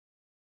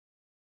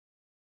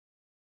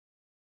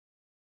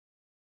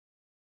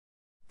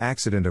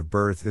Accident of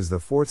Birth is the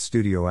fourth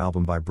studio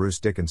album by Bruce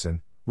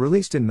Dickinson,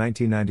 released in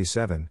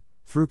 1997,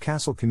 through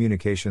Castle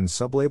Communications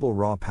sublabel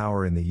Raw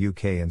Power in the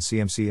UK and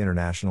CMC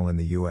International in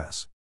the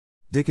US.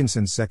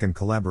 Dickinson's second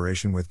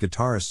collaboration with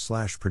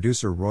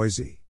guitarist/producer Roy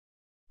Z.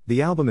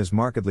 The album is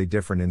markedly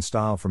different in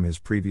style from his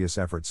previous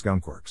effort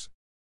Skunkworks.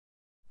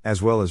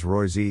 As well as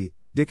Roy Z,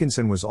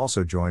 Dickinson was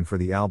also joined for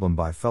the album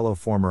by fellow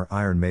former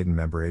Iron Maiden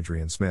member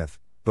Adrian Smith.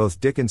 Both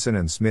Dickinson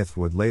and Smith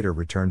would later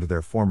return to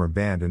their former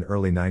band in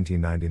early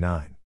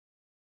 1999.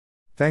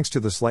 Thanks to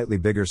the slightly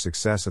bigger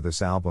success of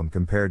this album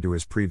compared to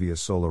his previous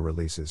solo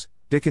releases,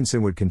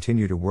 Dickinson would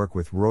continue to work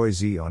with Roy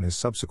Z on his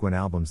subsequent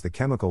albums The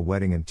Chemical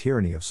Wedding and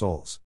Tyranny of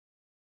Souls.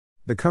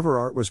 The cover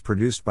art was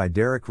produced by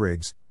Derek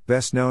Riggs,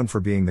 best known for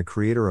being the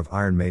creator of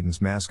Iron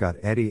Maiden's mascot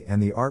Eddie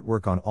and the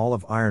artwork on all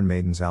of Iron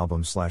Maiden's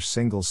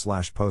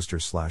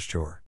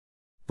albums/singles/posters/tour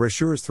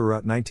brochures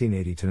throughout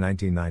 1980 to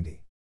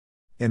 1990.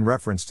 In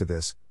reference to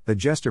this, the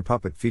jester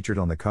puppet featured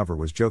on the cover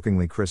was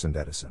jokingly christened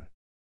Edison.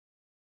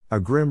 A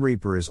Grim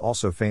Reaper is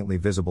also faintly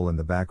visible in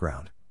the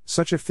background,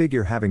 such a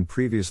figure having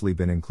previously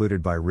been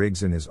included by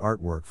Riggs in his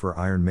artwork for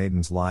Iron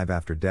Maiden's Live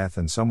After Death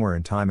and Somewhere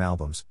in Time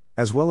albums,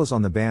 as well as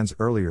on the band's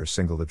earlier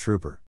single The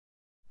Trooper.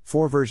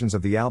 4 versions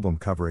of the album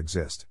cover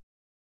exist.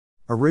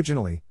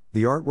 Originally,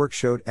 the artwork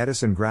showed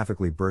Edison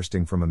graphically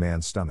bursting from a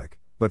man's stomach,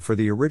 but for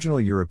the original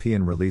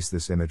European release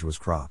this image was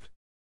cropped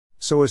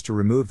so as to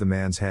remove the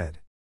man's head.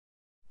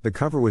 The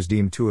cover was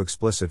deemed too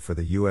explicit for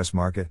the US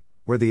market,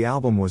 where the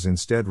album was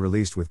instead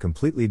released with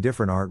completely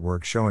different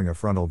artwork showing a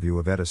frontal view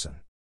of Edison.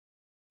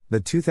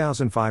 The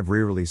 2005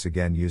 re-release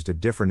again used a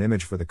different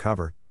image for the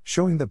cover,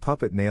 showing the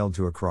puppet nailed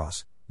to a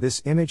cross.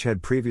 This image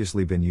had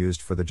previously been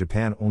used for the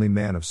Japan-only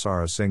Man of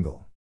Sorrow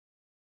single.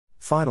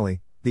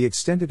 Finally, the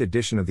extended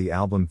edition of the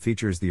album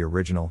features the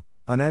original,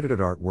 unedited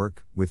artwork,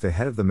 with the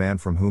head of the man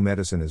from whom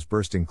Edison is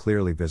bursting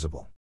clearly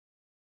visible.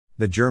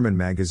 The German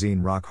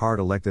magazine Rock Hard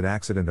elected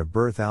Accident of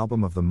Birth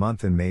Album of the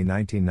Month in May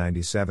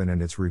 1997, and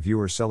its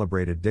reviewer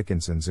celebrated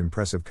Dickinson's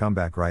impressive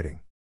comeback writing.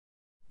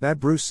 That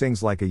Bruce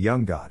sings like a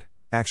young god,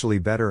 actually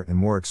better and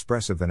more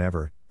expressive than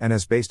ever, and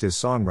has based his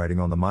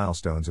songwriting on the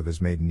milestones of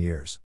his maiden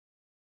years.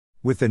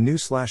 With the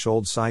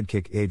new/old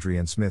sidekick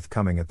Adrian Smith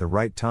coming at the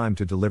right time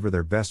to deliver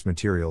their best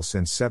material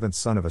since Seventh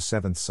Son of a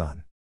Seventh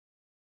Son.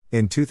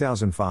 In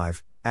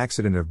 2005,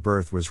 Accident of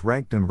Birth was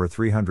ranked number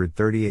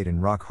 338 in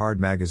Rock Hard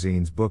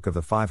magazine's book of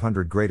the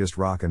 500 greatest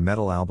rock and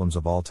metal albums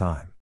of all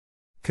time.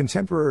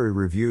 Contemporary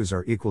reviews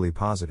are equally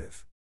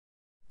positive.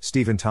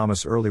 Stephen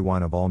Thomas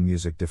Earlywine of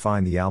AllMusic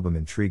defined the album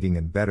intriguing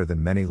and better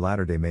than many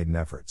latter-day Maiden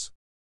efforts.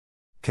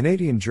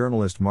 Canadian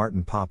journalist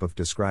Martin Popoff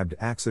described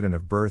Accident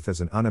of Birth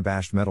as an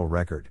unabashed metal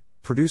record,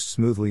 produced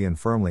smoothly and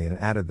firmly, and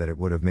added that it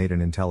would have made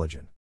an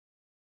intelligent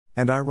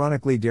and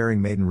ironically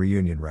daring Maiden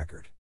reunion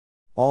record.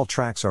 All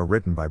tracks are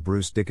written by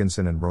Bruce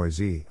Dickinson and Roy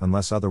Z,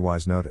 unless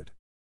otherwise noted.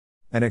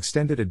 An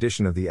extended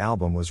edition of the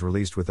album was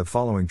released with the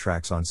following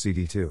tracks on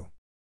CD too.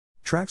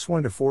 Tracks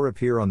 1 to 4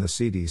 appear on the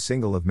CD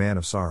single of Man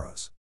of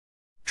Sorrows.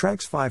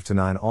 Tracks 5 to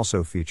 9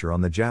 also feature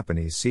on the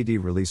Japanese CD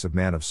release of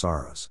Man of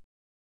Sorrows.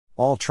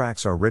 All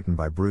tracks are written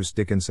by Bruce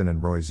Dickinson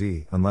and Roy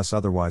Z, unless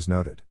otherwise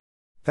noted.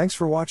 Thanks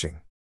for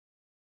watching.